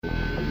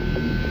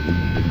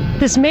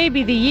This may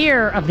be the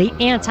year of the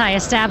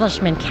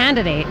anti-establishment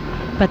candidate,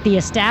 but the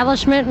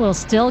establishment will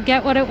still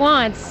get what it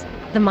wants.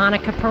 The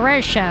Monica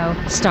Perez Show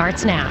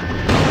starts now.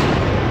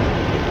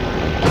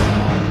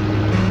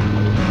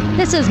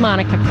 This is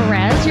Monica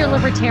Perez, your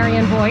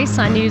libertarian voice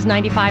on News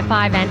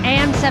 95.5 and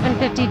AM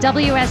 750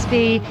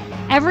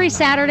 WSB. Every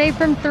Saturday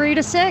from 3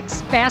 to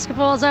 6.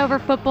 Basketball's over,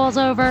 football's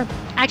over.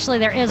 Actually,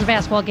 there is a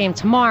basketball game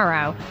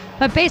tomorrow.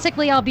 But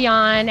basically, I'll be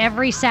on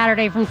every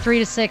Saturday from 3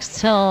 to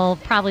 6 till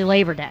probably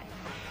Labor Day.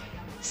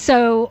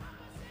 So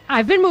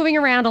I've been moving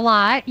around a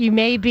lot. You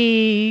may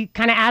be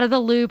kind of out of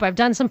the loop. I've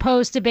done some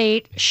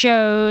post-debate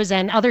shows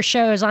and other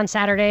shows on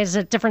Saturdays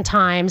at different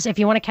times. If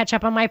you want to catch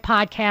up on my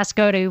podcast,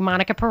 go to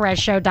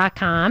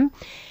monicaperezshow.com.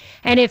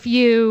 And if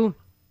you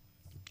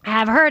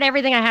have heard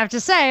everything I have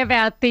to say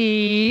about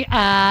the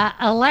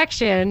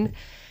election,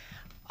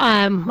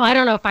 I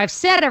don't know if I've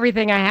said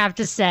everything I have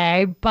to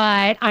say,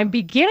 but I'm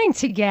beginning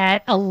to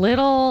get a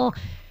little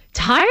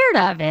tired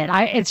of it.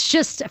 It's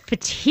just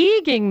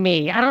fatiguing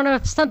me. I don't know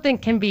if something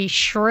can be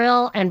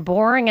shrill and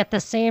boring at the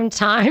same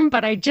time,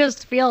 but I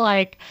just feel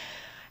like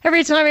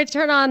every time I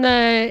turn on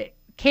the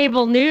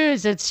cable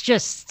news, it's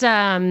just,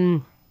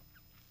 I'm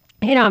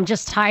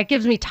just tired. It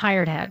gives me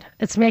tired head.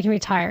 It's making me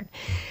tired.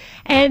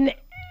 And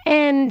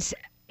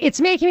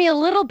it's making me a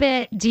little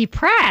bit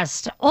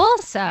depressed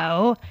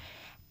also.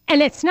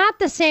 And it's not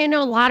the same. I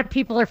know a lot of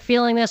people are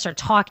feeling this or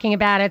talking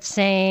about it,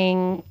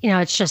 saying,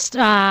 it's just,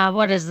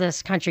 what has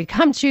this country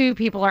come to?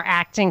 People are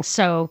acting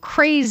so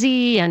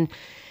crazy, and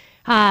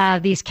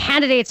these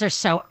candidates are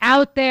so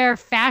out there,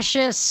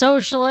 fascist,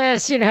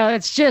 socialist,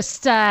 it's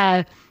just,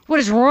 what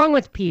is wrong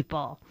with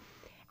people?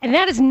 And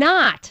that is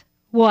not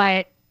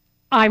what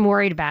I'm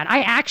worried about.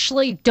 I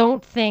actually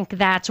don't think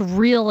that's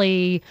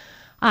really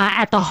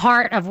at the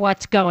heart of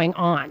what's going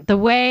on. The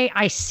way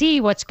I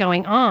see what's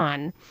going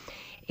on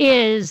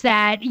is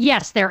that,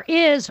 yes, there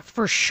is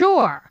for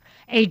sure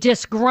a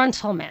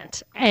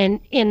disgruntlement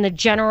in the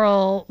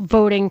general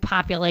voting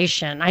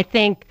population. I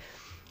think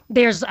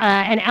there's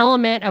an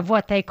element of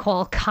what they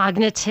call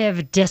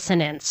cognitive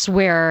dissonance,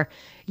 where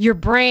your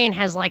brain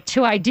has like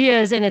two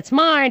ideas in its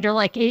mind, or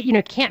like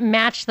it can't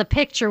match the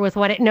picture with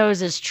what it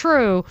knows is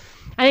true.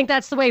 I think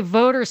that's the way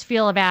voters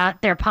feel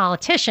about their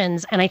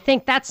politicians. And I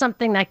think that's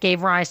something that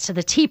gave rise to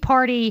the Tea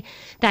Party,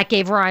 that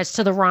gave rise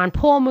to the Ron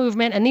Paul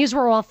movement. And these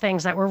were all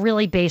things that were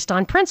really based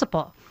on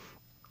principle.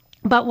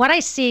 But what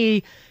I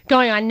see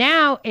going on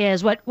now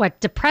is what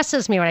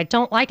depresses me, what I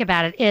don't like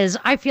about it is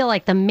I feel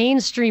like the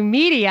mainstream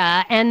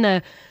media and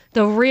the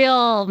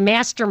real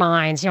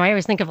masterminds, I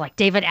always think of like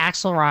David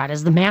Axelrod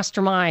as the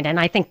mastermind. And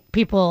I think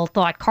people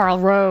thought Karl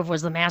Rove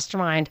was the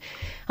mastermind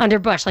under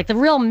Bush. Like the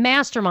real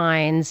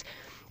masterminds,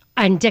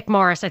 and Dick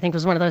Morris, I think,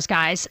 was one of those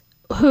guys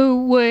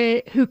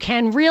who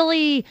can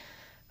really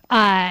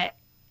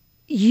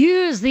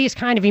use these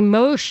kind of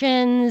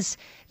emotions,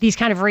 these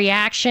kind of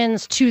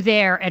reactions to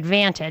their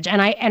advantage.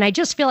 And I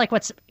just feel like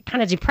what's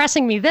kind of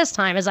depressing me this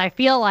time is I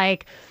feel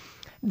like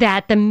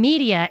that the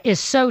media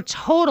is so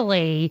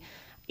totally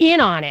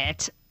in on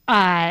it.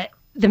 The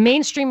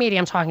mainstream media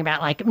I'm talking about,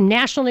 like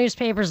national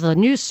newspapers, the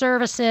news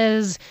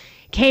services,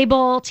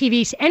 cable,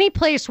 TV, any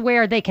place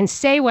where they can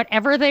say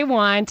whatever they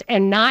want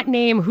and not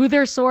name who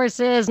their source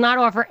is, not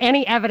offer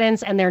any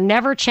evidence, and they're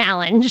never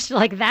challenged.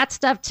 Like that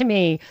stuff to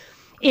me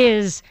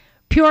is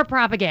pure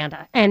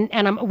propaganda. And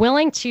I'm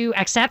willing to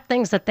accept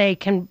things that they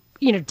can,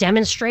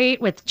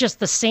 demonstrate with just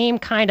the same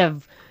kind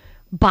of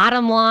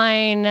bottom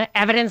line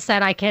evidence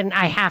that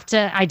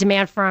I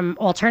demand from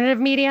alternative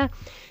media.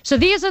 So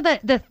these are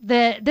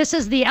this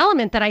is the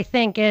element that I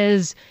think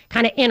is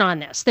kind of in on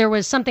this. There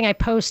was something I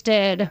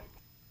posted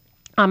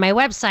on my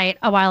website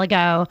a while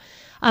ago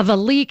of a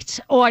leaked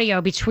audio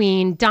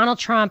between Donald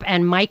Trump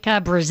and Micah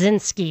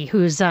Brzezinski,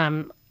 who's,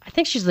 I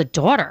think she's the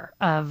daughter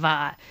of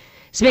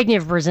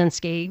Zbigniew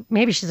Brzezinski.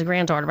 Maybe she's a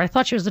granddaughter, but I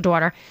thought she was the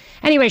daughter.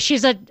 Anyway,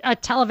 she's a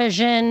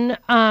television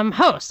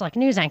host, like a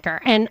news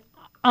anchor. And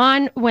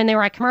when they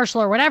were at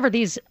commercial or whatever,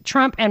 these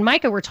Trump and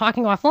Micah were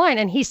talking offline,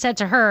 and he said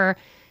to her,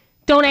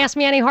 "Don't ask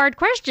me any hard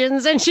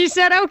questions." And she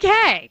said,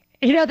 "Okay."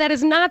 That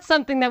is not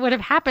something that would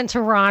have happened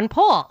to Ron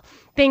Paul.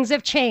 Things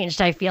have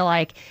changed, I feel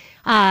like,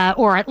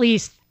 or at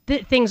least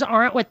things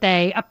aren't what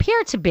they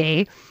appear to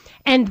be.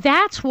 And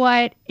that's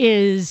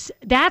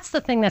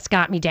the thing that's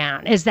got me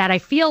down, is that I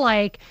feel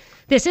like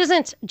this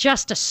isn't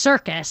just a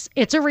circus,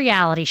 it's a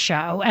reality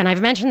show. And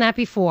I've mentioned that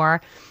before.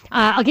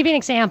 I'll give you an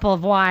example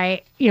of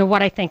why,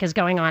 what I think is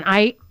going on.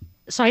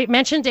 So I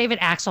mentioned David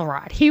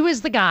Axelrod. He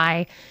was the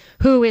guy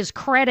who is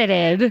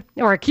credited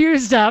or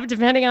accused of,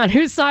 depending on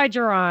whose side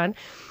you're on,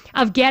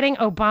 of getting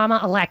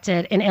Obama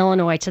elected in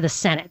Illinois to the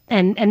Senate.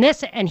 And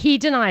he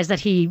denies that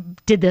he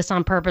did this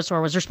on purpose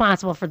or was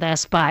responsible for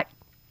this, but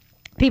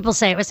people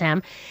say it was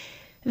him.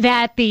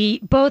 That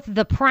both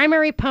the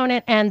primary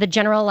opponent and the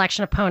general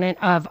election opponent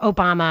of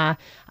Obama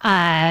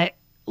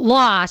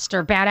lost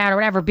or bowed out or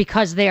whatever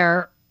because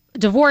their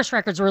divorce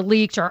records were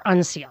leaked or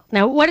unsealed.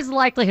 Now, what is the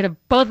likelihood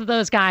of both of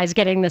those guys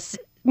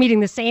meeting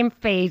the same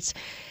fate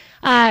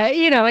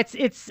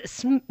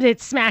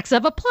It smacks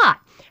of a plot.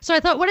 So I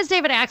thought, what does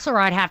David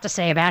Axelrod have to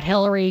say about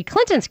Hillary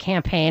Clinton's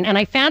campaign? And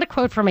I found a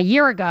quote from a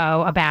year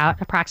ago,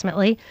 about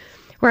approximately,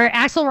 where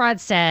Axelrod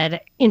said,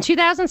 in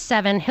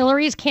 2007,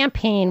 Hillary's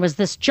campaign was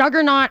this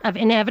juggernaut of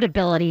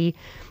inevitability,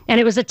 and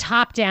it was a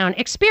top-down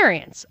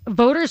experience.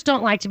 Voters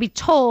don't like to be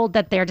told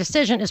that their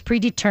decision is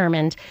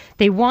predetermined.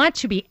 They want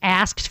to be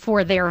asked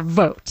for their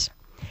vote.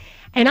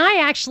 And I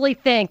actually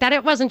think that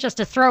it wasn't just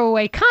a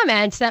throwaway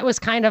comment, that was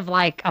kind of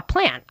like a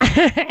plan.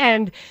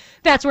 And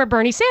that's where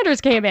Bernie Sanders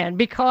came in,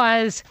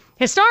 because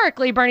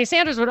historically, Bernie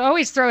Sanders would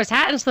always throw his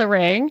hat into the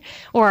ring,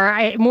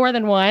 or more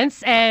than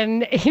once,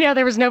 and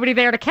there was nobody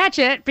there to catch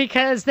it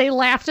because they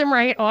laughed him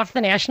right off the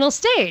national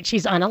stage.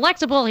 He's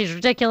unelectable, he's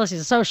ridiculous,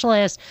 he's a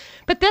socialist.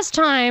 But this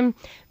time,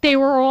 they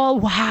were all,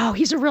 wow,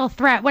 he's a real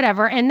threat,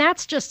 whatever. And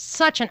that's just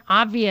such an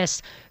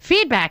obvious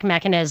feedback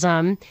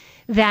mechanism,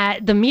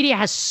 that the media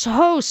has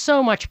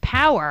so much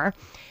power,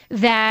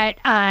 that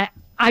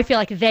I feel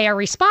like they are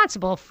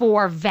responsible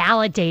for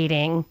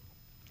validating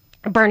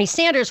Bernie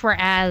Sanders,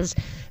 whereas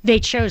they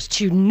chose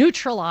to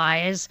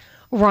neutralize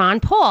Ron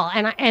Paul.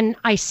 And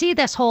I see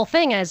this whole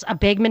thing as a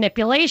big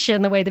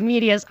manipulation, the way the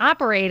media is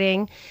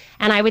operating.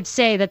 And I would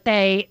say that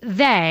they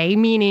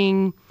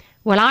meaning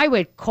what I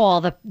would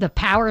call the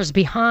powers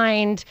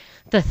behind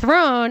the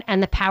throne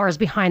and the powers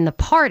behind the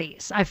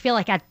parties. I feel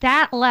like at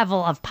that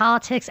level of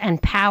politics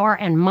and power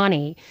and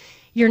money,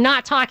 you're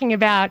not talking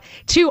about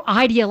two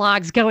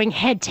ideologues going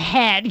head to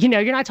head.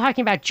 You're not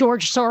talking about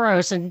George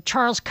Soros and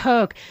Charles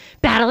Koch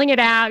battling it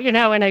out, in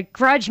a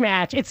grudge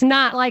match. It's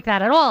not like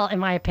that at all, in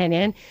my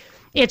opinion.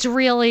 It's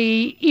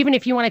really, even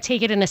if you want to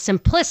take it in a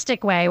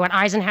simplistic way, what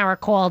Eisenhower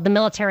called the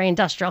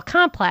military-industrial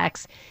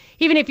complex,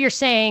 even if you're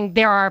saying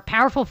there are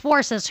powerful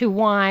forces who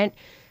want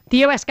the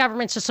U.S.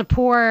 government to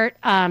support,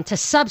 to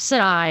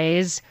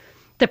subsidize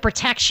the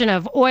protection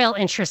of oil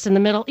interests in the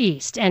Middle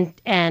East.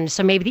 And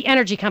so maybe the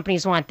energy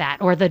companies want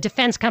that, or the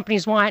defense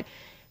companies want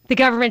the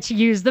government to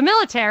use the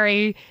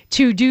military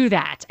to do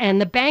that. And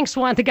the banks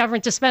want the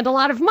government to spend a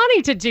lot of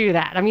money to do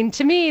that. I mean,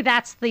 to me,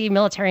 that's the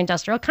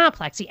military-industrial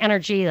complex, the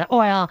energy, the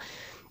oil,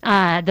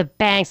 the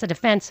banks, the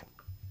defense.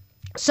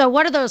 So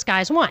what do those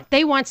guys want?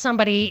 They want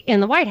somebody in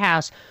the White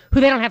House who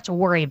they don't have to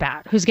worry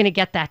about, who's going to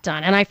get that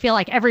done. And I feel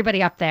like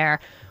everybody up there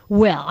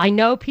will. I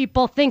know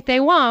people think they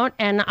won't,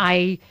 and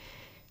I've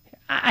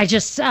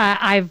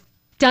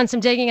done some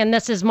digging, and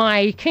this is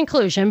my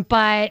conclusion.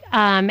 But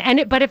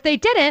if they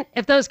didn't,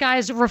 if those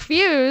guys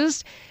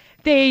refused,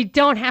 they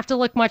don't have to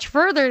look much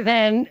further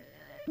than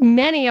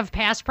many of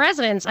past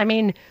presidents. I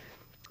mean,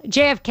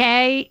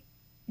 JFK,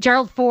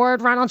 Gerald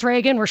Ford, Ronald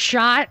Reagan were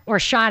shot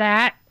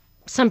at.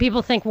 Some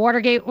people think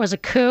Watergate was a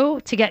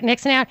coup to get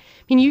Nixon out. I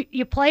mean,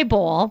 you play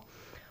ball,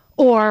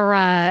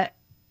 or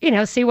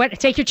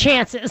take your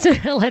chances,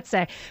 let's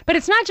say. But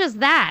it's not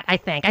just that, I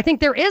think. I think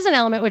there is an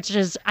element, which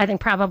is, I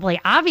think, probably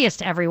obvious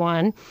to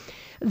everyone,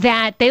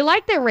 that they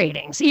like their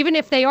ratings. Even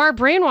if they are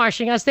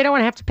brainwashing us, they don't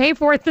want to have to pay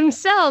for it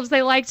themselves.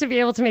 They like to be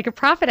able to make a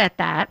profit at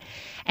that.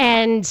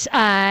 And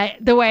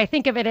the way I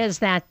think of it is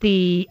that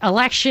the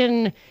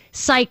election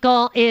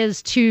cycle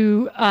is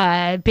to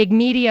big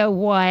media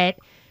what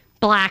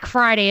Black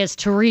Friday is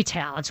to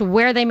retail. It's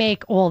where they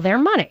make all their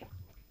money.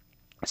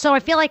 So I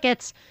feel like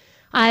it's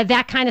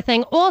that kind of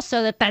thing.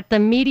 Also, that the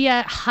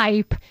media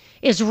hype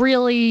is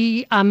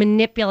really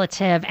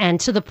manipulative,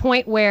 and to the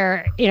point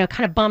where,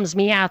 kind of bums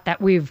me out that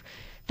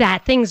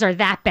things are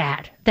that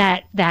bad,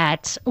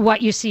 that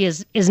what you see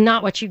is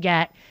not what you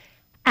get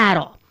at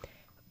all.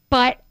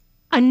 But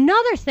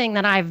another thing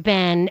that I've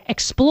been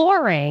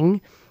exploring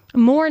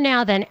more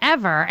now than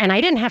ever, and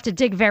I didn't have to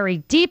dig very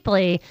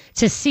deeply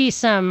to see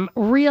some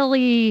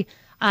really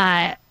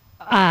kind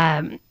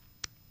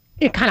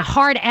of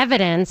hard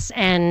evidence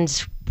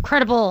and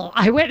credible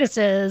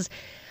eyewitnesses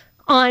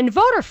on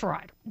voter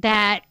fraud,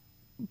 that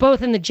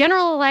both in the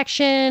general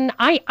election,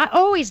 I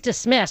always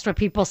dismissed what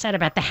people said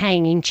about the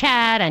hanging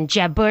Chad and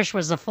Jeb Bush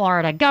was the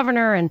Florida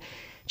governor, and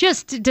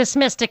just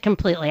dismissed it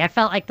completely. I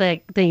felt like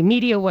the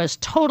media was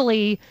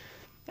totally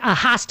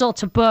hostile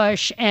to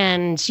Bush,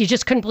 and you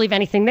just couldn't believe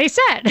anything they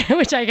said,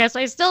 which I guess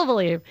I still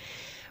believe.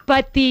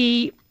 But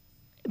there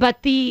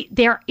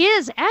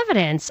is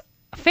evidence,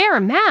 a fair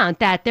amount,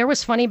 that there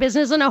was funny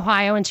business in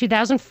Ohio in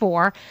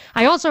 2004.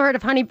 I also heard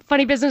of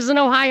funny business in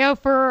Ohio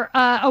for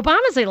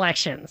Obama's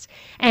elections.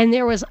 And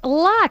there was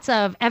lots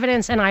of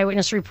evidence and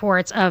eyewitness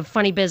reports of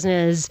funny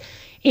business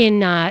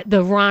in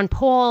the Ron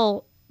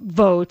Paul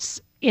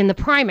votes in the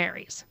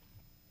primaries.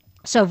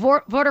 So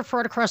voter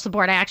fraud across the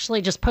board. I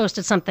actually just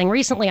posted something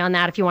recently on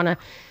that. If you want to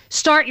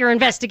start your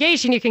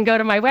investigation, you can go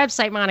to my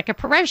website,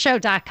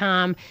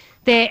 MonicaPerezShow.com.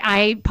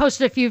 I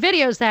posted a few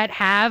videos that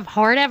have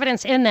hard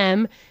evidence in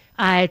them,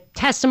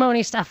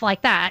 testimony, stuff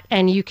like that,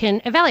 and you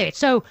can evaluate.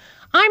 So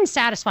I'm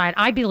satisfied.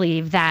 I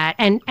believe that,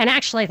 and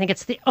actually I think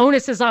it's the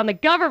onus is on the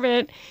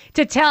government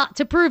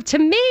to prove to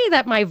me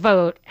that my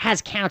vote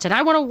has counted.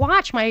 I want to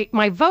watch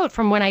my vote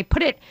from when I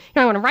put it,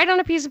 I want to write on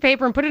a piece of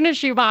paper and put it in a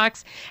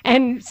shoebox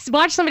and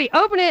watch somebody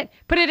open it,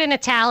 put it in a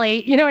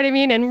tally, you know what I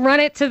mean, and run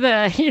it to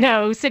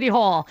the, City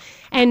Hall.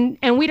 And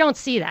we don't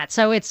see that.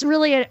 So it's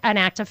really an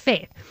act of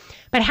faith.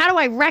 But how do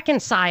I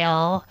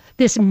reconcile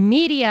this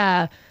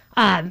media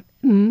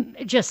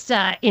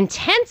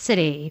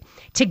intensity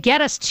to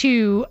get us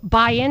to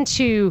buy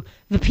into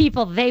the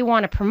people they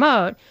want to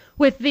promote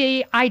with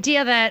the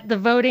idea that the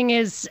voting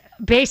is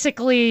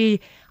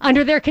basically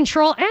under their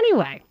control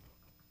anyway?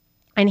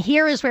 And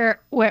here is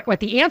where what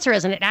the answer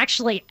is, and it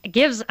actually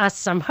gives us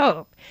some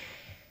hope.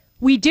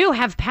 We do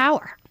have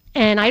power.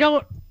 And I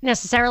don't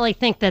necessarily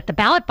think that the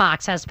ballot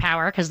box has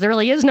power, because there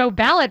really is no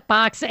ballot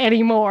box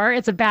anymore.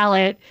 It's a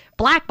ballot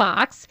black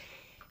box.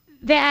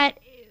 That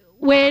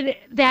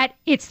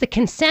it's the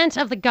consent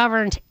of the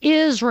governed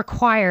is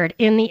required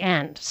in the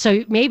end.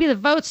 So maybe the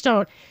votes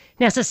don't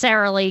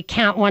necessarily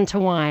count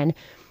 1-to-1,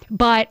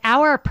 but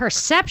our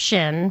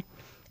perception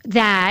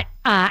that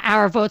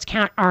our votes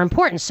count are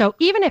important. So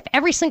even if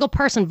every single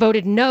person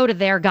voted no to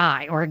their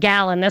guy or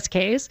gal in this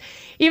case,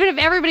 even if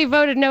everybody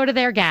voted no to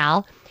their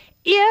gal,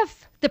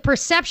 if the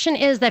perception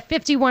is that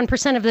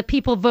 51% of the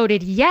people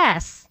voted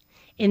yes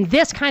in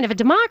this kind of a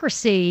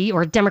democracy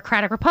or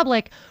democratic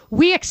republic,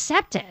 we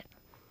accept it.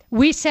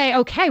 We say,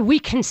 okay, we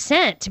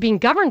consent to being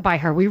governed by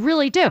her. We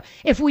really do.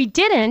 If we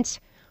didn't,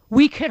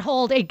 we could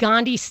hold a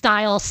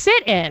Gandhi-style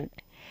sit-in.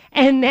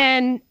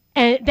 And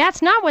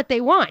that's not what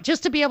they want.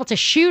 Just to be able to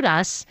shoot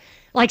us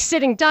like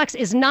sitting ducks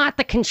is not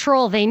the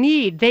control they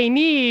need. They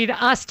need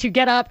us to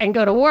get up and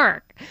go to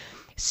work.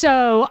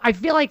 So I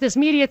feel like this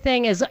media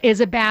thing is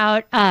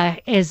about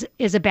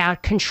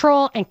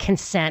control and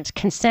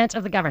consent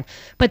of the governed.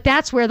 But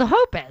that's where the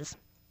hope is.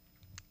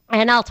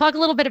 And I'll talk a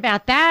little bit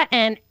about that.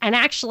 And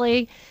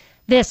actually,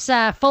 this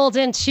folds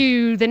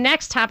into the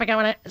next topic I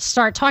want to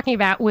start talking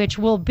about, which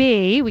will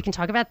be, we can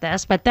talk about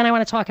this, but then I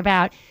want to talk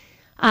about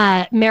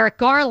Merrick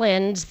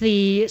Garland,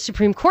 the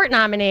Supreme Court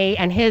nominee,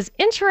 and his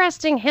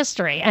interesting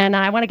history. And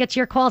I want to get to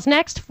your calls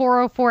next,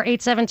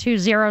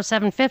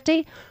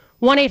 404-872-0750,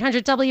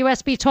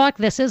 1-800-WSB-TALK.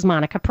 This is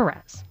Monica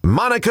Perez.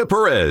 Monica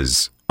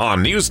Perez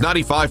on News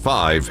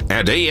 95.5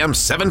 and AM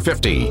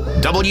 750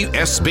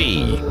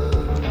 WSB.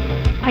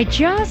 I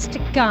just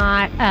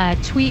got a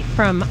tweet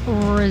from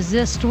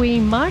Resist We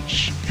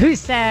Much, who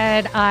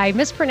said I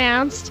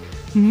mispronounced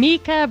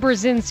Mika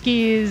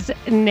Brzezinski's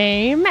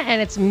name, and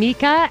it's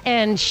Mika,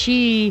 and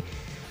she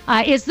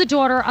is the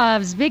daughter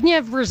of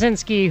Zbigniew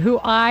Brzezinski, who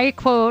I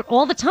quote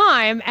all the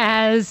time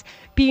as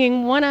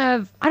being one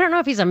of, I don't know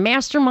if he's a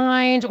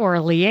mastermind or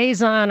a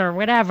liaison or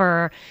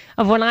whatever,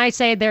 of when I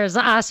say there's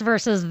us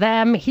versus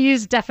them,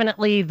 he's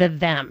definitely the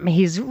them.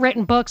 He's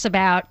written books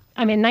about,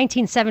 in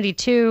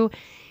 1972,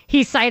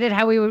 he cited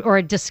how we would, or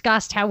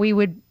discussed how we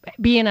would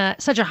be in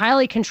such a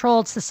highly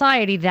controlled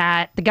society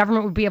that the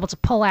government would be able to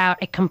pull out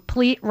a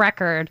complete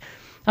record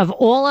of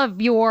all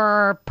of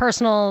your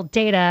personal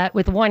data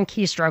with one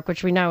keystroke,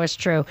 which we know is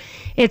true.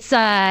 It's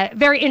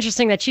very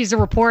interesting that she's a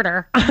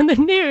reporter on the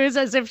news,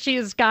 as if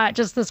she's got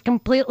just this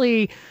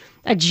completely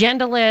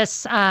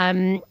agendaless,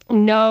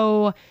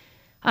 no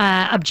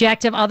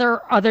objective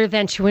other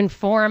than to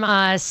inform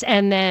us.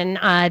 And then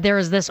there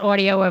is this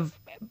audio of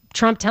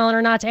Trump telling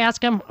her not to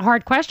ask him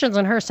hard questions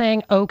and her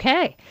saying,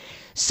 okay.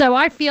 So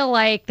I feel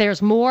like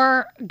there's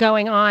more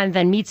going on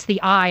than meets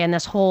the eye in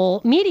this whole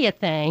media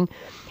thing.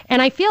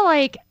 And I feel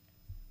like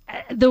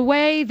the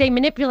way they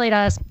manipulate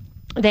us,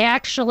 they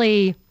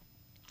actually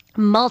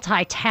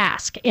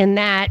multitask in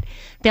that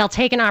they'll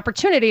take an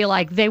opportunity,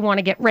 like they want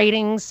to get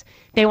ratings,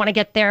 they want to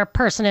get their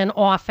person in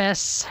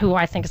office, who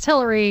I think is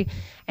Hillary,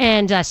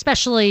 and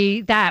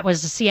especially that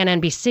was a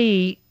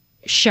CNN-NBC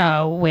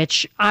show,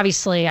 which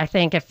obviously I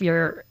think if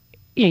you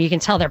can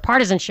tell their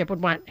partisanship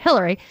would want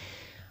Hillary.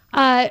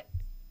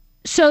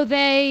 So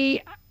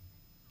they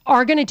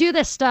are going to do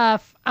this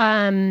stuff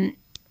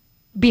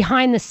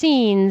behind the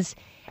scenes,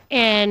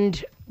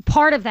 and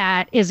part of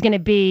that is going to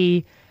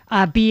be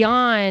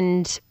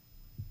beyond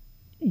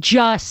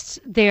just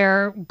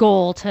their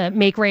goal to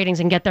make ratings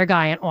and get their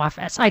guy in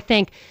office. I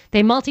think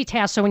they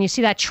multitask. So when you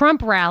see that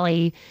Trump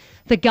rally,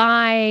 the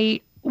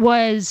guy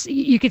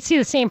you could see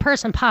the same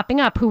person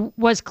popping up who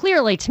was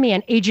clearly, to me,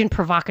 an agent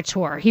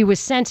provocateur. He was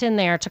sent in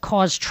there to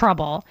cause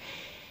trouble.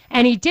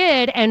 And he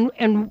did. And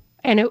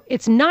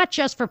it's not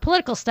just for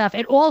political stuff.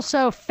 It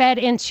also fed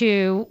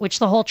into, which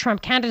the whole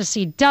Trump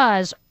candidacy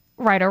does,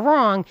 right or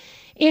wrong,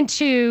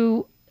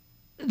 into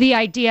the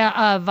idea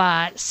of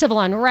civil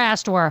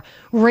unrest or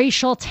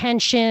racial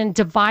tension,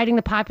 dividing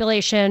the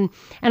population.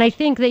 And I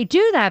think they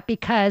do that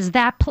because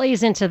that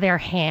plays into their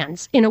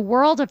hands. In a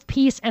world of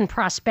peace and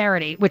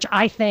prosperity, which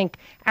I think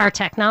our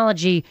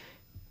technology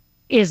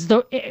is,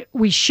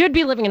 we should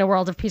be living in a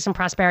world of peace and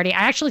prosperity. I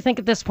actually think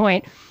at this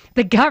point,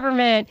 the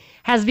government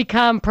has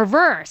become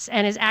perverse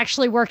and is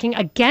actually working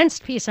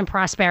against peace and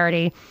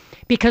prosperity,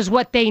 because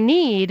what they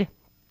need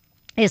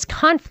is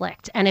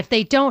conflict. And if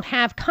they don't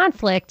have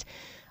conflict,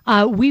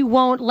 we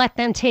won't let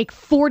them take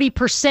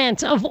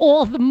 40% of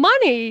all the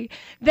money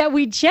that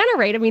we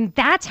generate. I mean,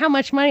 that's how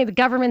much money the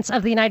governments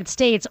of the United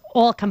States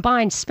all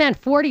combined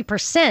spent,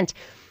 40%.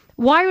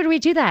 Why would we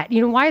do that?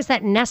 Why is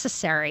that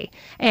necessary?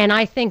 And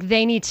I think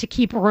they need to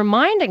keep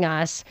reminding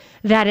us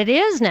that it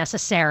is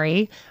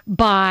necessary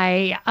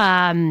by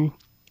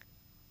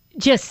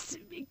just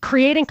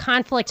creating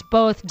conflict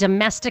both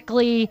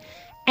domestically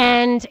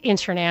and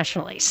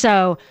internationally.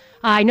 So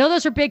I know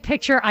those are big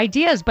picture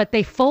ideas, but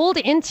they fold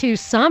into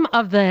some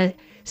of the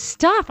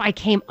stuff I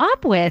came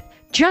up with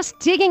just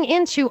digging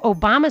into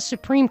Obama's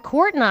Supreme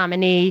Court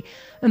nominee,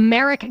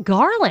 Merrick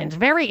Garland.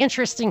 Very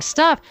interesting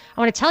stuff.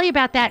 I want to tell you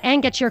about that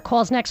and get your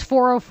calls next.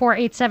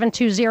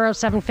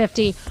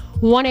 404-872-0750,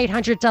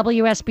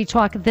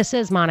 1-800-WSB-TALK. This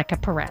is Monica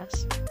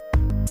Perez.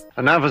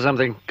 And now for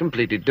something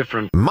completely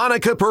different.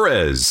 Monica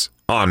Perez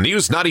on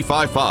News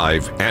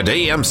 95.5 and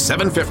AM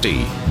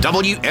 750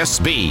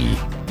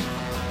 WSB.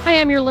 I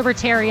am your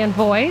libertarian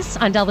voice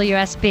on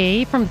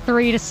WSB from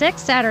 3 to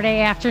 6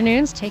 Saturday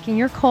afternoons, taking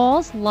your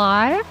calls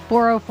live,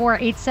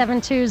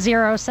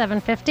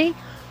 404-872-0750,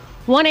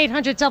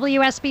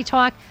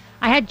 1-800-WSB-TALK.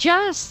 I had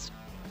just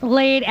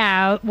laid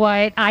out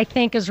what I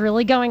think is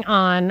really going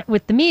on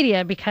with the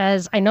media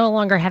because I no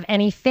longer have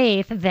any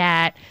faith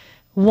that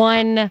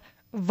one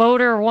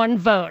voter, one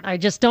vote. I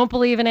just don't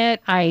believe in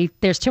it.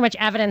 There's too much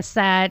evidence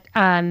that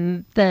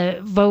the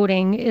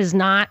voting is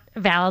not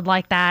valid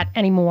like that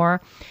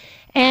anymore.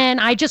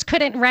 And I just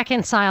couldn't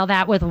reconcile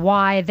that with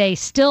why they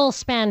still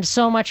spend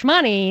so much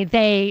money.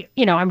 I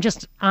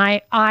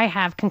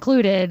have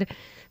concluded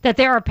that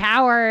there are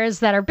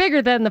powers that are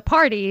bigger than the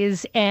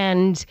parties,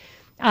 and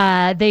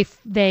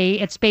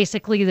it's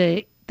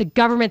basically the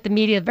government, the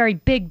media, very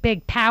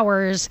big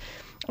powers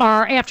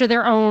are after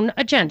their own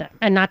agenda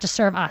and not to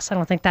serve us. I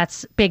don't think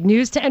that's big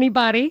news to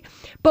anybody.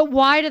 But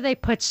why do they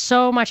put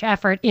so much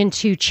effort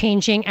into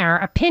changing our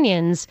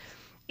opinions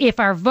if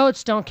our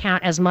votes don't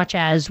count as much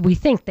as we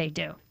think they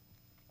do?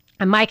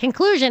 And my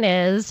conclusion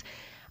is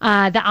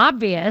the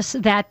obvious,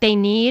 that they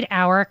need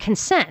our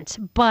consent.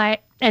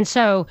 And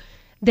so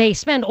they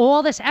spend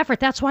all this effort.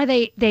 That's why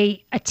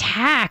they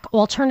attack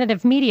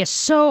alternative media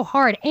so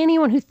hard.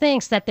 Anyone who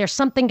thinks that there's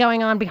something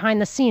going on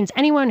behind the scenes,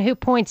 anyone who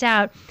points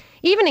out,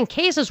 even in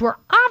cases where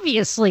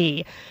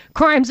obviously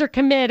crimes are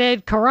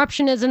committed,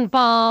 corruption is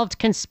involved,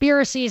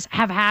 conspiracies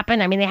have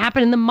happened. I mean, they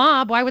happen in the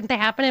mob. Why wouldn't they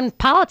happen in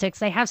politics?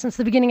 They have since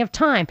the beginning of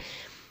time.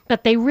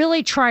 But they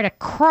really try to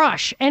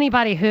crush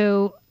anybody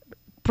who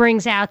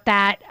brings out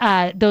that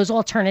those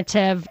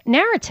alternative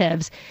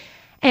narratives.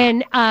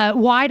 And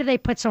why do they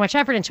put so much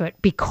effort into it?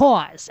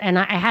 Because, and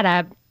I had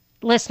a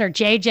listener,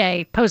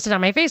 JJ, posted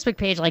on my Facebook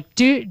page, like,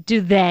 do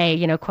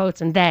they, quotes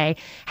and they,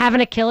 have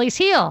an Achilles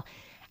heel?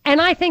 And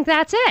I think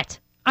that's it.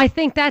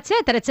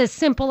 That it's as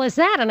simple as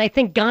that. And I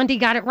think Gandhi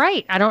got it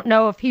right. I don't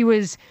know if he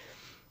was,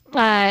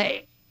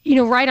 right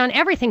on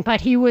everything,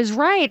 but he was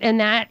right in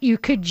that you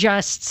could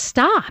just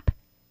stop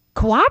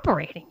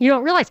cooperating. You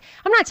don't realize.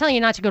 I'm not telling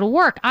you not to go to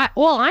work.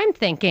 All I'm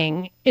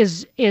thinking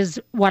is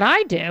what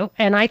I do,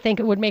 and I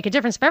think it would make a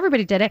difference if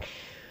everybody did it.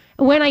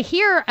 When I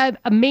hear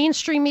a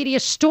mainstream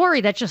media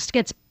story that just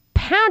gets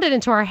pounded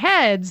into our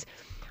heads,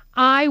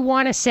 I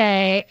want to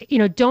say,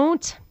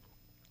 don't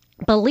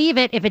believe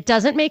it if it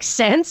doesn't make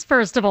sense,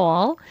 first of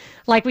all.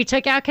 Like, we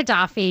took out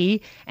Gaddafi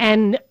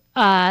and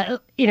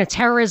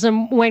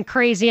terrorism went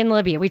crazy in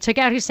Libya. We took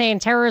out Hussein,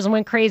 terrorism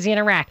went crazy in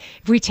Iraq.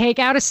 If we take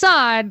out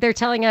Assad, they're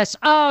telling us,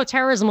 oh,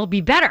 terrorism will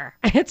be better.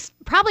 It's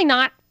probably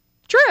not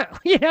true,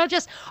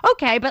 just,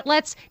 okay, but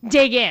let's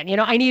dig in.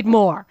 I need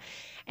more.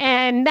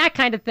 And that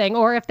kind of thing.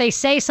 Or if they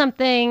say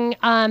something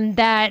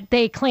that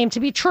they claim to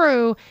be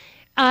true,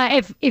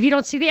 if you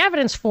don't see the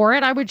evidence for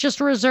it, I would just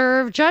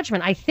reserve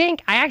judgment. I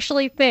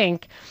actually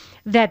think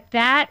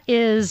that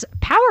is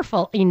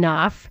powerful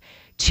enough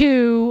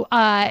to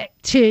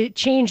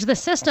change the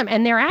system.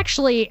 And they're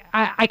actually,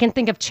 I can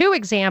think of two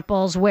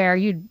examples where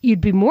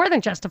you'd be more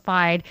than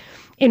justified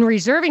in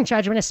reserving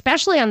judgment,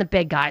 especially on the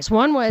big guys.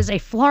 One was a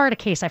Florida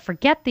case. I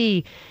forget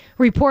the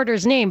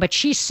reporter's name, but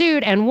she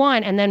sued and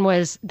won, and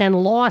then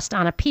lost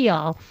on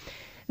appeal.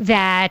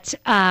 That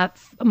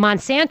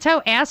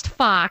Monsanto asked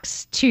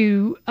Fox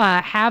to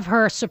have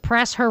her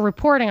suppress her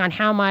reporting on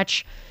how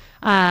much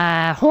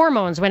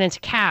hormones went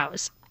into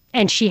cows.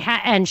 And she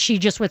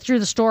just withdrew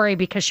the story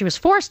because she was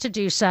forced to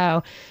do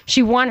so.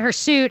 She won her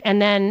suit,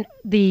 and then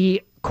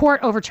the court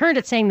overturned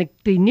it, saying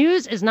the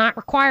news is not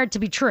required to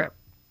be true.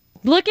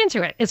 Look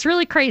into it. It's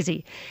really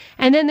crazy.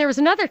 And then there was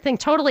another thing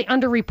totally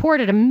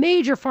underreported. A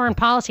major foreign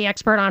policy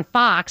expert on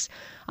Fox,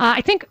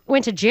 I think,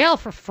 went to jail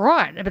for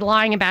fraud,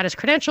 lying about his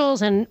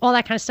credentials and all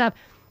that kind of stuff.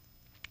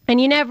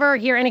 And you never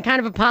hear any kind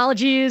of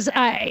apologies.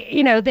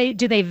 Do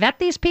they vet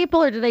these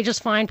people, or do they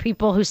just find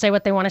people who say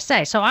what they want to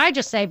say? So I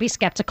just say be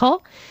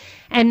skeptical.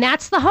 And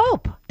that's the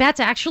hope. That's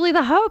actually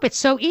the hope. It's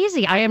so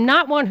easy. I am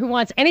not one who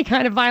wants any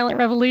kind of violent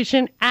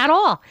revolution at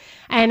all.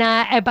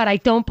 But I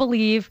don't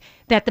believe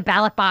that the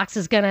ballot box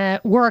is going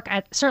to work,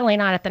 certainly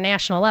not at the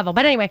national level.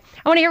 But anyway,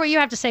 I want to hear what you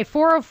have to say.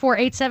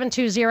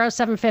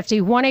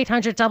 404-872-0750,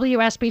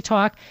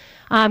 1-800-WSB-TALK.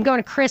 I'm going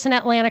to Chris in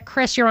Atlanta.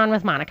 Chris, you're on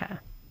with Monica.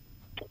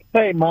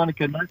 Hey,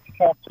 Monica, nice to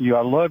talk to you.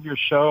 I love your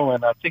show,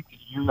 and I think that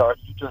you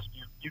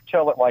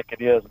tell it like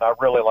it is, and I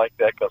really like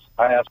that because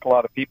I ask a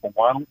lot of people,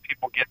 why don't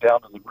people get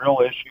down to the real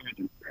issues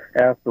and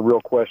ask the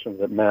real questions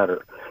that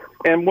matter?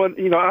 And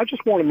I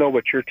just want to know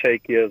what your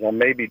take is on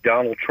maybe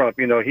Donald Trump.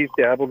 He's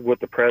dabbled with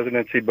the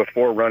presidency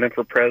before running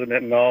for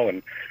president and all,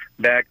 and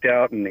backed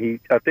out. And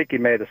I think he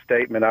made a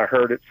statement. I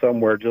heard it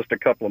somewhere just a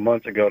couple of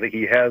months ago that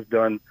he has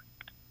done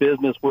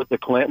business with the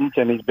Clintons,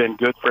 and he's been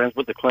good friends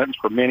with the Clintons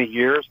for many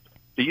years.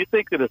 Do you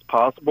think that it's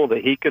possible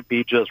that he could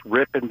be just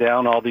ripping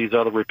down all these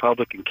other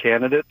Republican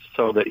candidates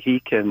so that he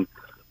can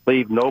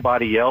leave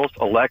nobody else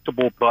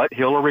electable but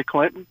Hillary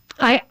Clinton?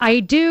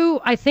 I do.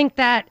 I think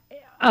that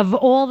of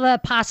all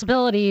the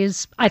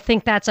possibilities, I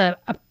think that's a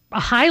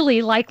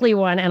highly likely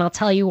one, and I'll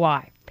tell you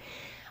why.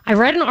 I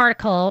read an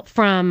article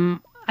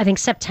from, I think,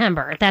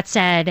 September that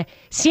said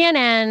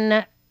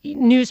CNN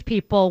news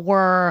people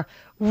were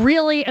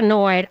really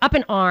annoyed, up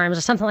in arms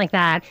or something like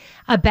that,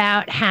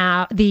 about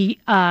how the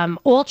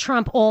all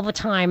Trump all the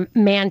time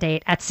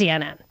mandate at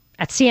CNN.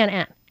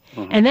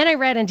 Mm-hmm. And then I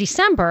read in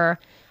December,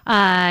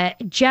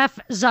 Jeff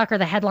Zucker,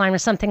 the headline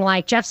was something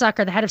like, Jeff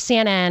Zucker, the head of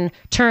CNN,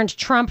 turned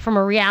Trump from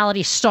a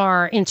reality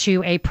star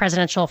into a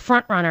presidential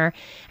frontrunner.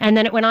 And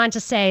then it went on to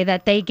say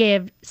that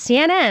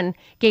CNN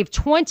gave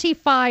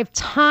 25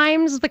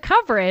 times the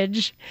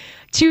coverage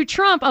to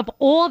Trump of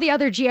all the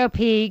other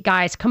GOP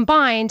guys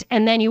combined.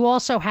 And then you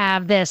also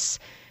have this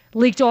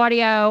leaked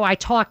audio I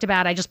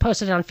just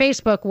posted it on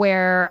Facebook,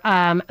 where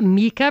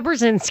Mika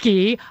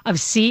Brzezinski of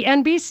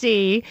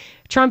CNBC,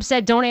 Trump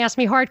said, "Don't ask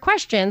me hard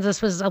questions."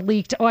 This was a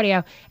leaked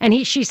audio.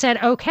 And she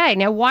said, okay,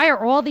 now why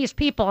are all these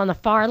people on the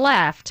far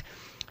left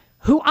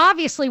who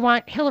obviously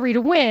want Hillary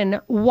to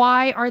win,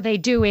 why are they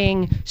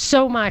doing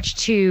so much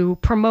to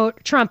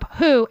promote Trump,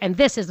 who, and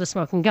this is the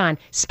smoking gun,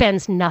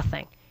 spends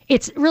nothing?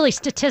 It's really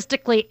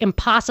statistically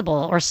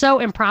impossible, or so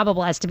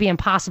improbable as to be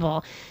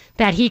impossible,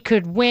 that he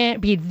could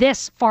be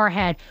this far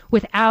ahead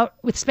with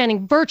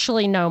spending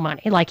virtually no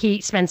money. Like,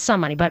 he spends some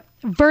money, but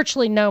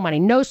virtually no money,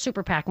 no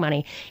super PAC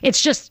money.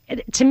 It's just,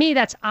 to me,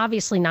 that's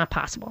obviously not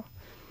possible.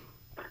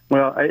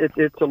 Well,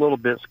 it's a little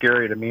bit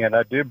scary to me, and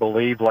I do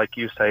believe, like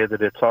you say,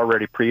 that it's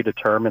already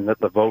predetermined that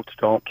the votes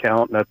don't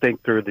count. And I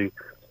think through the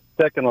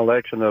second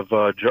election of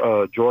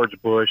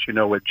George Bush,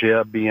 with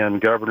Jeb being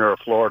governor of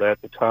Florida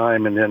at the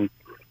time, and then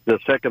the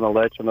second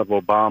election of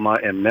Obama,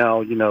 and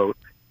now,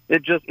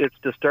 it's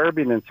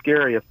disturbing and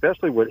scary,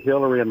 especially with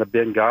Hillary and the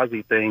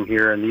Benghazi thing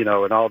here, and,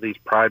 and all these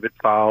private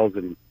files.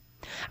 And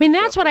I mean,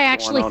 that's what I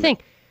actually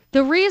think.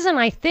 The reason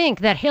I think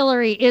that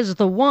Hillary is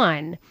the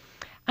one,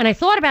 and I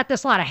thought about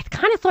this a lot. I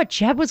kind of thought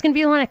Jeb was going to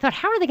be the one. I thought,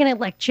 how are they going to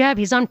elect Jeb?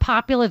 He's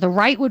unpopular. The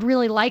right would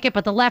really like it,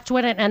 but the left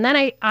wouldn't. And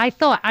then I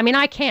thought,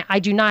 I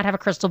do not have a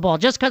crystal ball.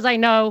 Just because I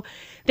know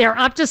they're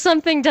up to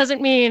something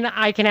doesn't mean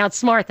I can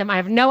outsmart them. I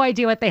have no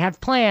idea what they have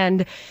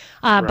planned,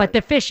 right. But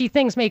the fishy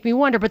things make me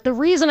wonder. But the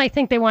reason I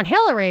think they want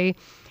Hillary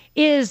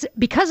is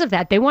because of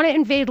that. They want to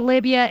invade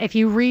Libya. If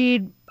you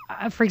read,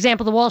 for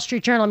example, the Wall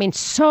Street Journal,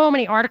 so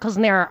many articles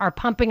in there are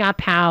pumping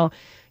up how,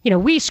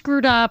 we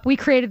screwed up, we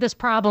created this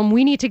problem,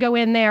 we need to go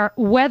in there,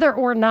 whether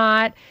or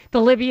not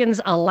the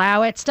Libyans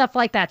allow it, stuff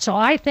like that. So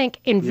I think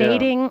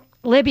invading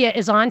Libya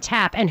is on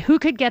tap. And who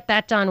could get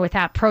that done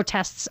without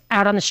protests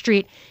out on the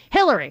street?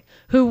 Hillary,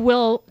 who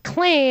will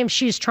claim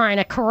she's trying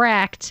to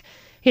correct,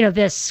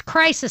 this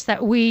crisis that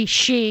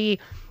she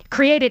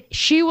created.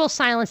 She will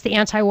silence the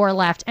anti-war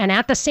left, and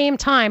at the same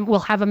time will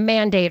have a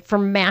mandate for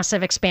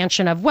massive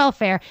expansion of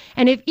welfare.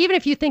 And even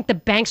if you think the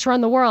banks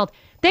run the world,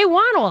 they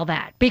want all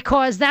that,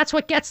 because that's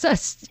what gets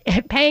us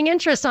paying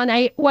interest on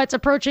what's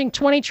approaching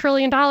 $20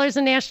 trillion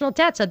in national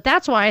debt. So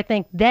that's why I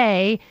think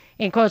they,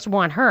 in quotes,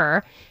 want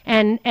her,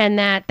 and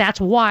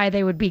that's why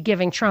they would be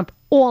giving Trump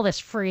all this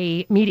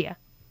free media.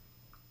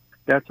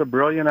 That's a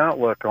brilliant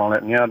outlook on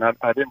it. And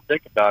I didn't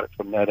think about it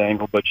from that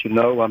angle, but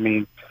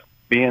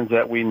being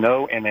that we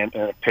know, and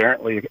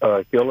apparently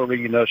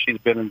Hillary, she's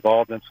been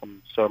involved in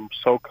some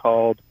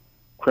so-called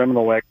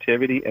criminal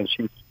activity, and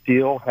she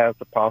still has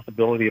the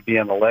possibility of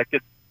being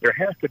elected. There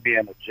has to be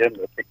an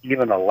agenda to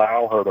even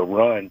allow her to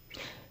run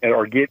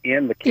or get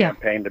in the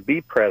campaign to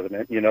be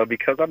president,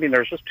 because,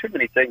 there's just too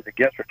many things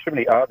against her, too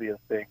many obvious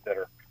things that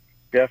are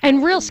definitely...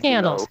 And real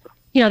scandals.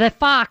 That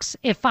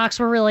if Fox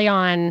were really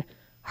on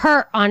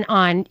her,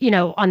 on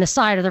the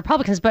side of the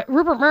Republicans, but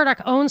Rupert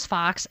Murdoch owns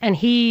Fox, and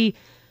he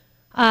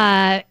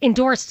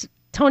endorsed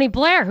Tony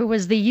Blair, who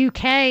was the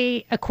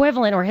UK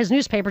equivalent, or his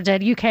newspaper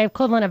did, UK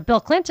equivalent of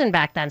Bill Clinton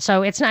back then.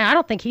 So I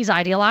don't think he's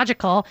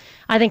ideological.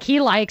 I think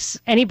he likes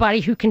anybody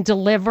who can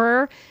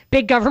deliver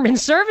big government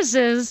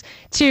services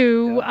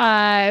to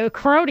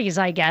cronies,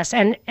 I guess.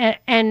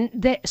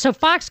 So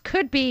Fox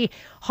could be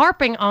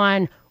harping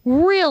on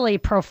really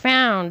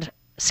profound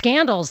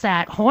scandals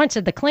that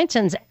haunted the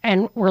Clintons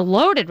and were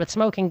loaded with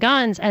smoking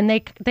guns, and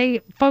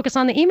they focus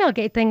on the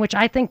Emailgate thing, which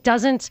I think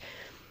doesn't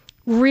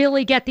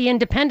really get the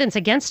independents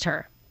against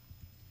her.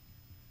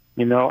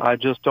 I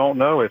just don't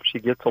know if she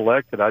gets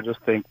elected. I just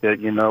think that,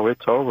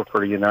 it's over for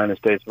the United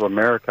States of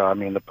America. I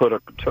mean,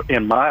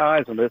 in my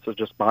eyes, and this is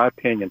just my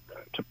opinion,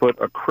 to put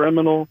a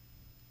criminal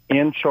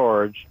in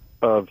charge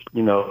of,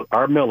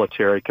 our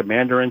military,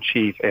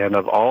 commander-in-chief, and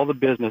of all the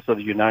business of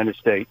the United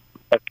States,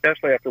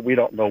 especially after we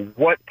don't know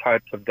what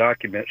types of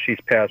documents she's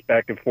passed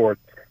back and forth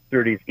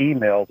through these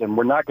emails, and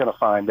we're not going to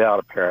find out,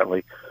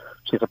 apparently.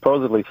 She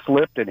supposedly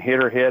slipped and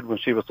hit her head when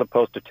she was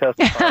supposed to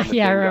testify in the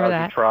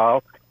Benghazi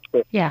trial.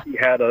 Yeah. She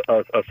had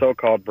a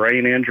so-called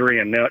brain injury,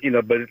 and now,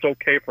 but it's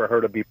okay for her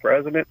to be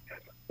president.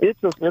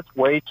 It's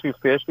way too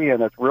fishy,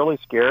 and it's really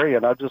scary,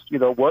 and I just,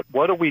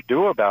 what do we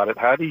do about it?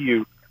 How do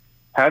you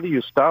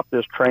stop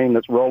this train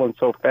that's rolling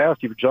so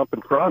fast? You jump in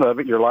front of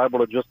it, you're liable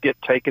to just get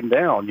taken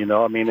down.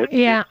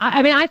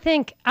 I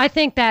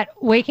think that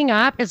waking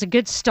up is a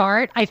good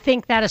start. I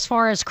think that as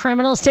far as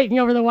criminals taking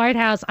over the White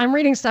House, I'm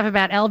reading stuff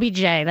about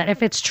LBJ, that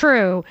if it's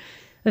true,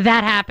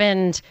 that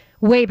happened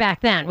way back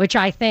then, which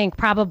I think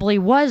probably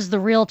was the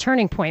real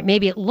turning point.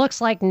 Maybe it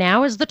looks like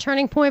now is the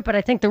turning point, but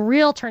I think the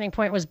real turning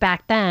point was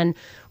back then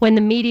when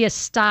the media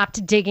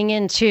stopped digging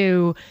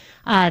into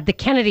the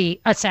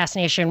Kennedy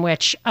assassination,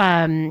 which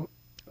I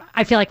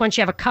feel like once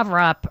you have a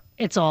cover-up,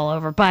 it's all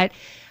over. But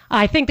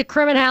I think the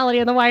criminality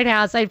in the White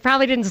House, I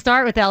probably didn't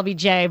start with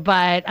LBJ,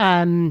 but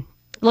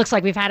looks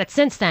like we've had it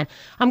since then.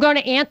 I'm going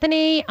to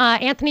Anthony.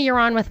 Anthony, you're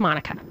on with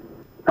Monica.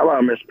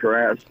 Hello, Ms.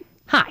 Perez.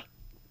 Hi.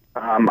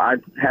 I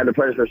had the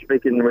pleasure of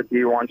speaking with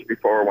you once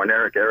before when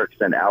Eric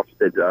Erickson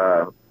ousted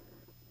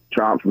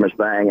Trump from his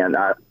thing, and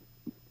I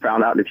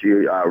found out that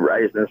you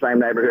raised in the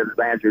same neighborhood as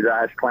Andrew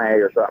Dice Clay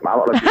or something. I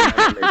don't know if you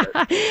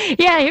remember me.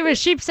 Yeah, he was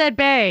Sheepshead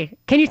Bay.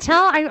 Can you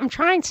tell? I'm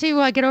trying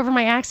to get over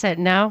my accent.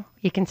 No,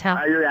 you can tell.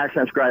 Your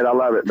accent's great. I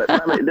love it. But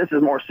this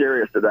is more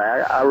serious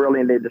today. I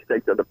really need to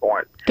stick to the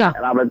point. Go.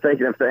 And I've been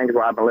thinking of things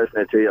while I've been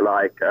listening to you,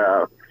 like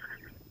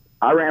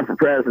I ran for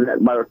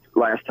president both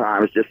last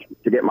times just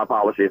to get my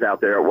policies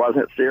out there. It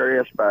wasn't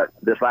serious, but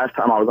this last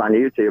time I was on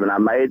YouTube, and I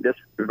made this,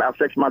 about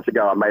 6 months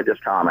ago, I made this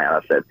comment.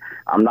 I said,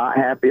 I'm not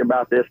happy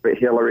about this, but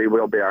Hillary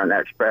will be our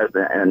next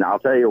president, and I'll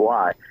tell you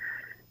why.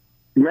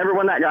 Remember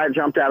when that guy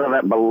jumped out of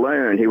that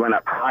balloon? He went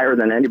up higher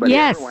than anybody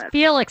ever went. Yes,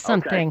 Felix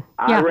something.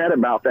 Okay. Yeah. I read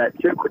about that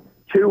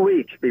 2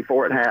 weeks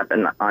before it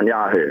happened on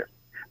Yahoo.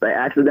 They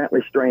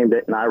accidentally streamed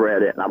it, and I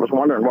read it, and I was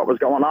wondering what was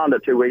going on the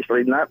 2 weeks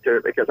leading up to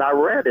it because I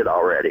read it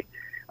already.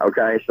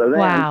 Okay, so then.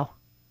 Wow.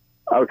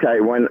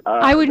 Okay, when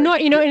I would know,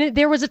 and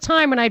there was a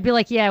time when I'd be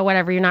like, yeah,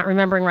 whatever, you're not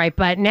remembering right.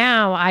 But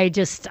now I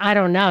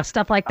don't know,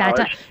 stuff like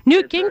that.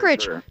 Newt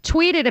Gingrich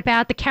tweeted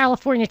about the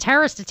California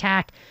terrorist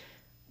attack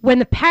when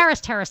the Paris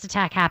terrorist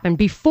attack happened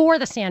before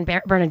the San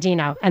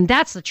Bernardino, and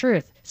that's the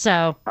truth.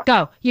 So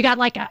go. You got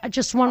like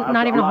just one,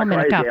 not even a whole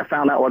minute. Go. I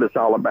found out what it's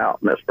all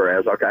about, Ms.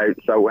 Perez. Okay,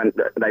 so when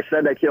they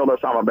said they killed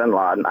Osama bin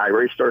Laden, I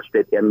researched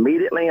it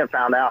immediately and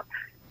found out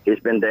he's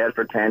been dead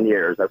for 10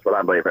 years. That's what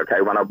I believe.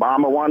 Okay, when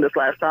Obama won this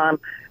last time,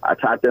 I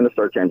typed in the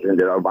search engine,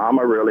 did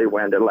Obama really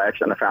win the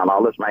election? I found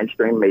all this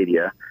mainstream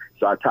media,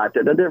 so I typed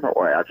it a different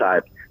way. I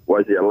typed,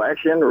 was the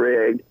election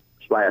rigged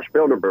 /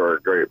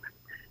 Bilderberg group?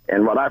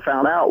 And what I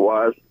found out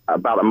was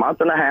about a month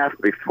and a half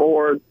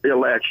before the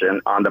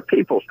election on the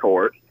People's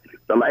Court,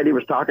 the lady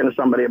was talking to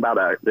somebody about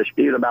a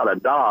dispute about a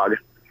dog,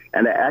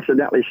 and they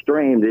accidentally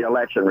streamed the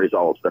election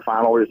results, the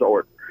final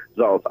results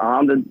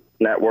on the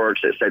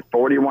networks. It said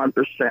 41%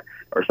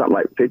 or something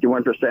like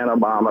 51%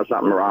 Obama,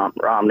 something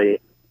Romney,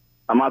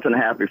 a month and a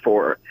half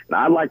before.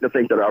 Now, I'd like to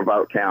think that our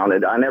vote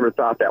counted. I never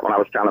thought that when I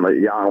was kind of a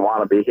young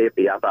wannabe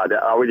hippie. I thought,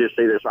 we just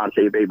see this on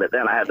TV. But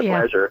then I had the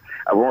pleasure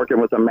of working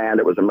with a man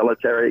that was a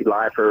military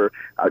lifer,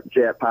 a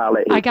jet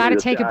pilot. I got to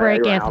take a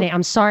break, Anthony.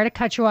 I'm sorry to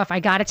cut you off. I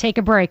got to take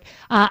a break.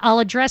 I'll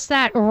address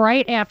that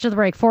right after the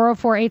break.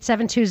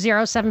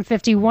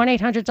 404-872-0750,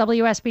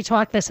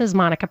 1-800-WSB-TALK. This is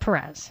Monica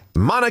Perez.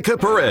 Monica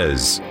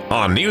Perez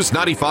on News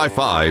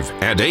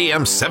 95.5 and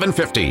AM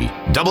 750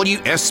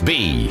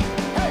 WSB.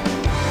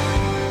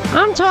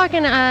 I'm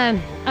talking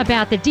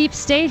about the deep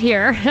state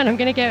here, and I'm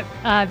going to get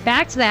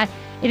back to that.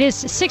 It is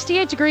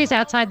 68 degrees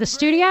outside the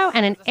studio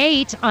and an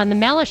 8 on the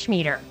Mellish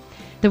meter.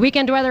 The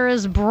weekend weather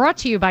is brought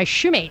to you by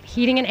Shoemate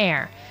Heating and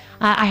Air.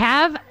 I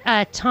have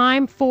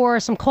time for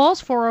some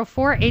calls,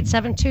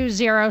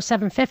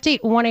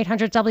 404-872-0750,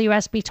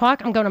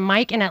 1-800-WSB-TALK. I'm going to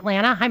Mike in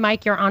Atlanta. Hi,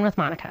 Mike. You're on with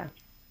Monica.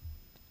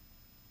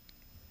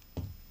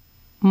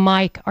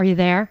 Mike, are you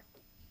there?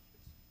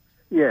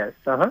 Yes,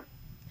 Oh,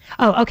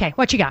 okay.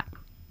 What you got?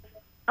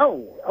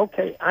 Oh,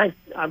 okay.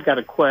 I've got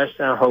a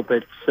question. I hope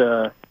it's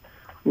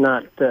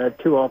not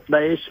too off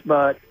base,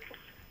 but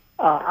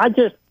I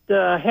just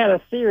had a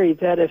theory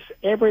that if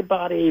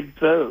everybody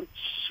votes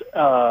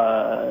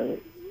per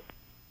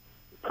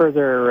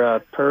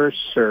their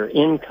purse or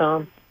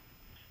income,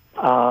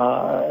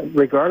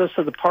 regardless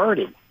of the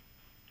party,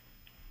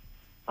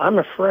 I'm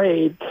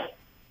afraid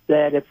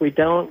that if we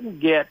don't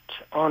get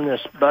on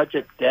this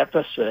budget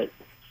deficit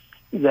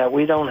that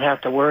we don't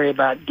have to worry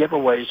about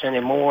giveaways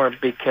anymore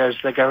because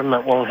the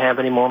government won't have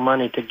any more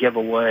money to give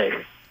away.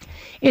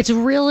 It's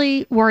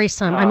really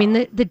worrisome. I mean,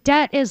 the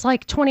debt is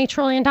like $20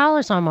 trillion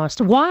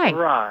almost. Why?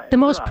 Right. The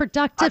most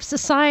productive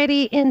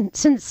society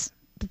since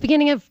the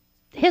beginning of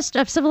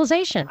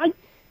civilization.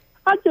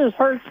 I just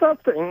heard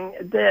something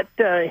that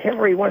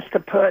Hillary wants to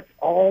put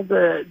all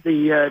the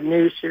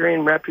new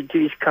Syrian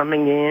refugees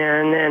coming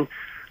in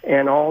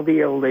and all the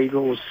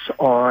illegals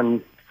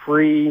on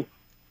free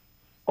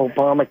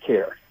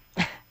Obamacare.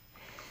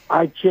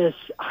 I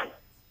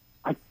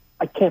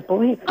can't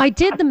believe it. I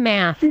did the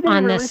math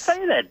on this. She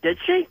didn't really say that, did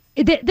she?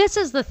 This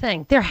is the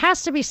thing. There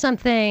has to be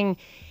something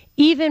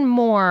even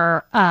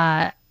more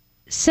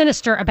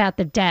sinister about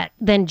the debt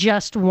than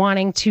just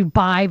wanting to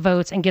buy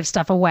votes and give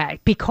stuff away.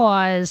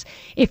 Because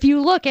if you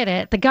look at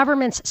it, the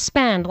governments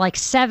spend like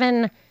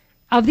the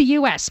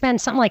U.S.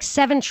 spends something like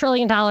 $7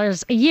 trillion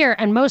a year,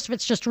 and most of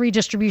it's just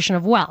redistribution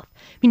of wealth.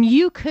 I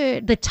mean,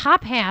 the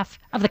top half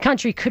of the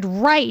country could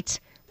write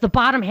the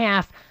bottom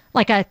half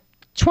like a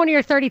 $20,000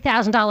 or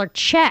 $30,000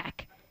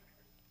 check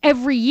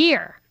every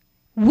year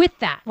with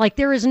that. Like,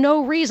 there is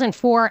no reason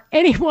for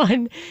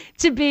anyone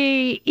to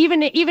be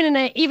even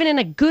in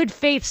a good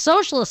faith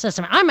socialist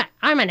system. I'm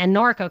an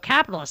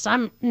anarcho-capitalist.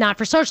 I'm not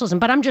for socialism,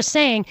 but I'm just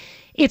saying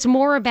it's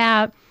more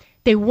about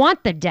they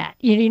want the debt.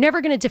 You're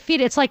never going to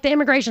defeat it. It's like the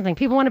immigration thing.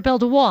 People want to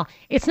build a wall.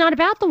 It's not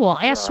about the wall.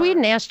 Ask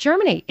Sweden, ask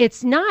Germany.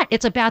 It's not.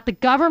 It's about the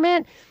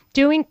government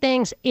doing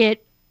things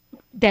that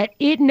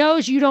it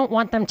knows you don't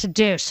want them to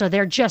do. So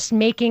they're just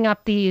making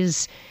up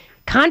these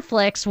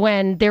conflicts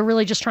when they're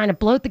really just trying to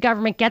bloat the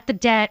government, get the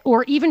debt,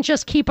 or even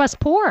just keep us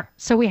poor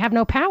so we have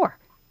no power.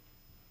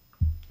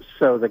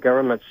 So the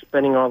government's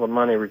spending all the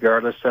money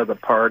regardless of the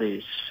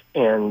parties,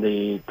 and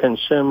the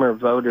consumer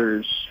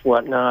voters,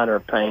 whatnot, are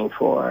paying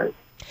for it.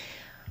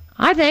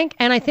 I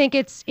think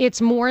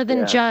it's more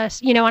than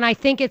just, and I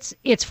think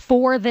it's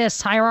for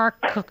this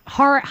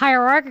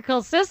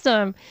hierarchical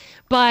system.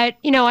 But,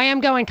 I am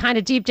going kind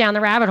of deep down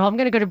the rabbit hole. I'm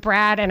going to go to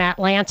Brad in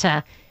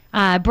Atlanta.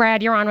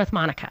 Brad, you're on with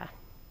Monica.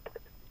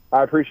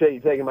 I appreciate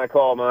you taking my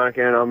call,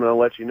 Monica, and I'm going to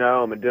let you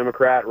know I'm a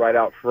Democrat right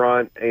out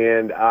front.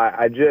 And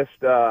I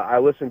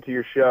listen to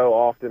your show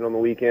often on the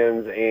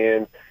weekends,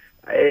 and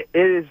it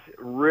is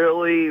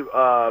really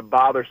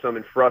bothersome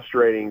and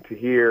frustrating to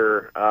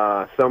hear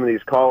some of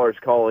these callers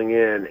calling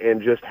in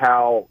and just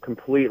how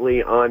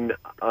completely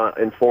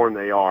uninformed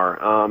they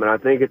are. And I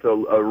think it's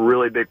a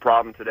really big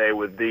problem today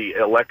with the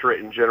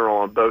electorate in general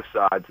on both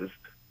sides is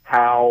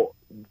how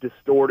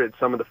distorted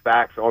some of the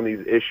facts on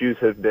these issues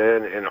have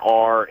been and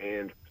are,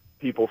 and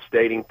people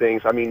stating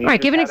things. I mean, you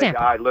give an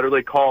example. A guy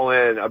literally call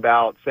in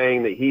about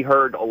saying that he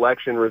heard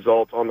election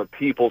results on the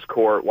People's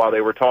Court while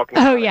they were talking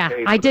about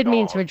I did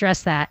mean to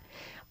address that.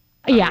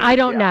 I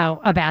don't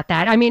know about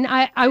that. I mean,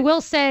 I will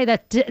say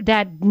that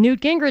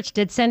Newt Gingrich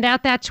did send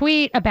out that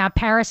tweet about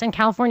Paris and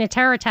California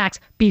terror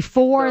attacks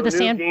before Newt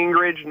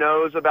Gingrich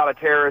knows about a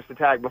terrorist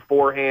attack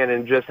beforehand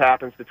and just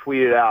happens to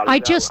tweet it out. I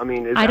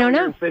don't know.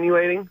 You're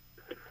insinuating?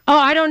 Oh,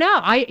 I don't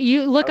know.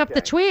 You look up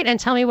the tweet and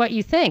tell me what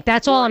you think.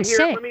 That's all I'm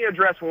saying. Let me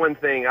address one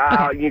thing,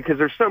 because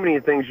there's so many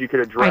things you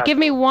could address. All right, give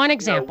me one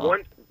example.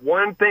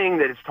 One thing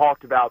that is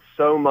talked about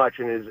so much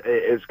and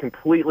is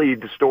completely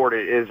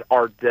distorted is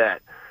our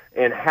debt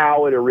and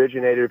how it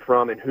originated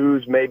from and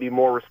who's maybe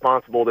more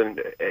responsible than,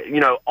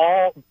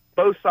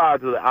 both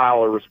sides of the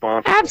aisle are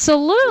responsible.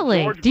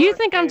 Absolutely. Do you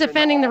think I'm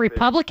defending the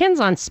Republicans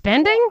on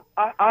spending?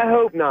 I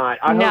hope not.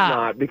 I hope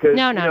not, because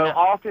no.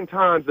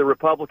 oftentimes the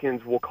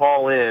Republicans will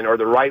call in, or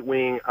the right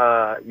wing,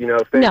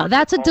 No,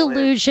 that's a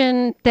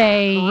delusion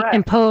they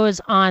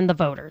impose on the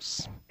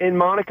voters. And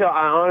Monica,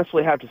 I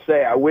honestly have to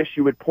say, I wish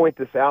you would point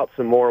this out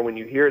some more when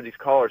you hear these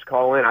callers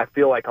call in. I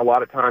feel like a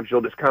lot of times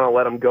you'll just kind of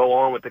let them go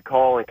on with the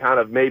call and kind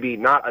of maybe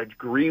not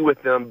agree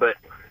with them, but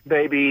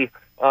maybe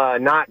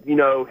not,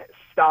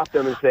 stop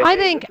them and say,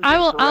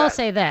 I'll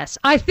say this.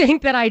 I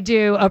think that I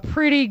do a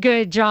pretty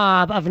good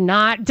job of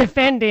not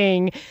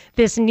defending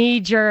this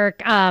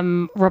knee-jerk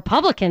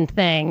Republican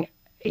thing.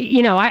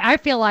 I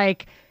feel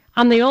like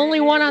I'm the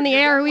only one on the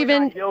air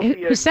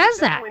who says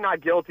that. Definitely not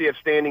guilty of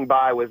standing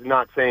by with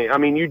not saying. I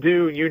mean, you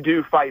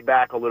do fight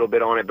back a little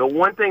bit on it. But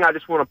one thing I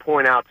just want to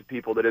point out to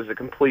people that is a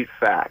complete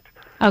fact.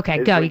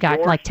 Okay, go. You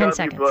got like 10 George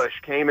seconds. W. Bush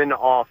came into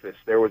office,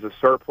 there was a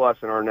surplus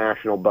in our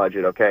national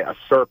budget, okay? A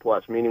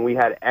surplus, meaning we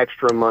had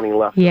extra money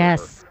left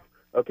Yes.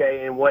 over.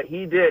 Okay, and what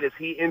he did is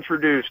he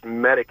introduced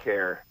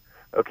Medicare,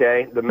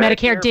 okay? The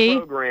Medicare D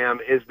program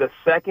is the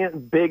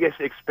second biggest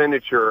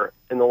expenditure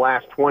in the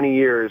last 20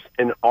 years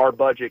in our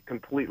budget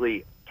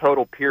completely,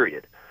 total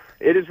period.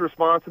 It is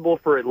responsible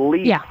for at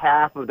least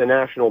half of the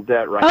national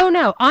debt right now. Oh,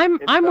 no,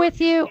 I'm with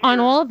you on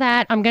all of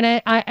that. I'm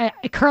going to,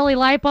 curly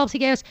light bulbs he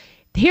gives.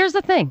 Here's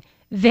the thing.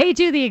 They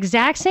do the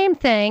exact same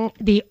thing.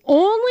 The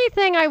only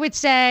thing I would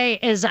say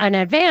is an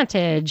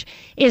advantage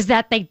is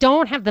that they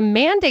don't have the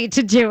mandate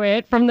to do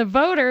it from the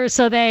voters,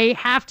 so they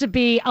have to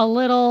be a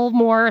little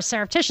more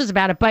surreptitious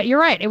about it. But you're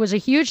right. It was a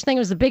huge thing.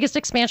 It was the biggest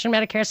expansion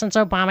of Medicare since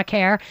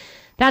Obamacare.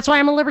 That's why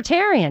I'm a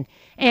libertarian.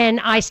 And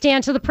I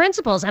stand to the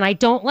principles, and I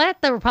don't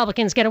let the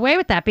Republicans get away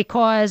with that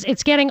because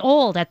it's getting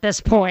old at this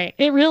point.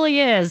 It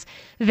really is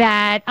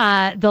that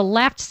the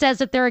left says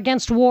that they're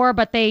against war,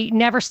 but they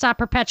never stop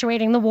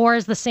perpetuating the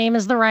wars, the same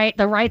as the right.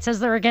 The right says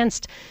they're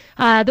against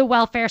the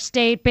welfare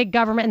state, big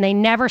government, and they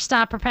never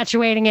stop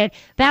perpetuating it.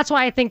 That's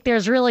why I think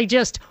there's really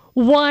just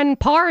one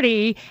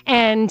party.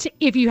 And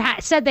if you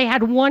said they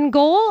had one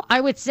goal, I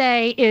would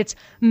say it's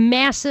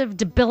massive,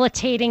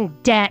 debilitating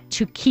debt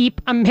to keep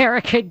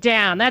America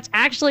down. That's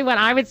actually what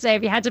I would say.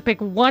 If you had to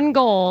pick one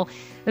goal,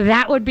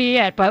 that would be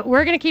it. But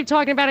we're going to keep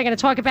talking about it. I'm going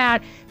to talk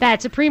about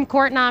that Supreme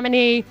Court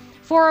nominee.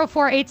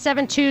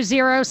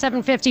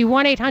 404-872-0750,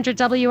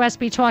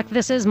 1-800-WSB-TALK.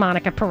 This is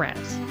Monica Perez.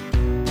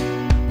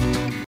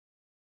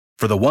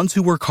 For the ones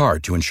who work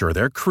hard to ensure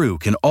their crew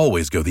can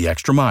always go the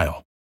extra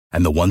mile,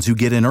 and the ones who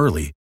get in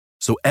early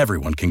so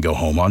everyone can go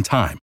home on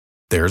time,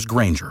 there's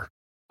Grainger,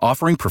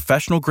 offering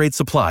professional-grade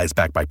supplies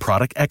backed by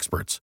product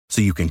experts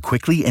so you can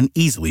quickly and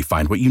easily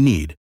find what you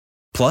need.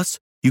 Plus,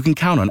 you can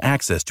count on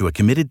access to a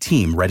committed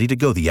team ready to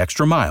go the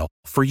extra mile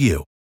for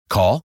you.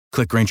 Call,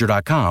 click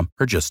Grainger.com,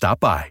 or just stop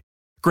by.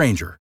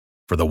 Grainger,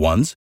 for the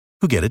ones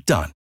who get it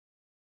done.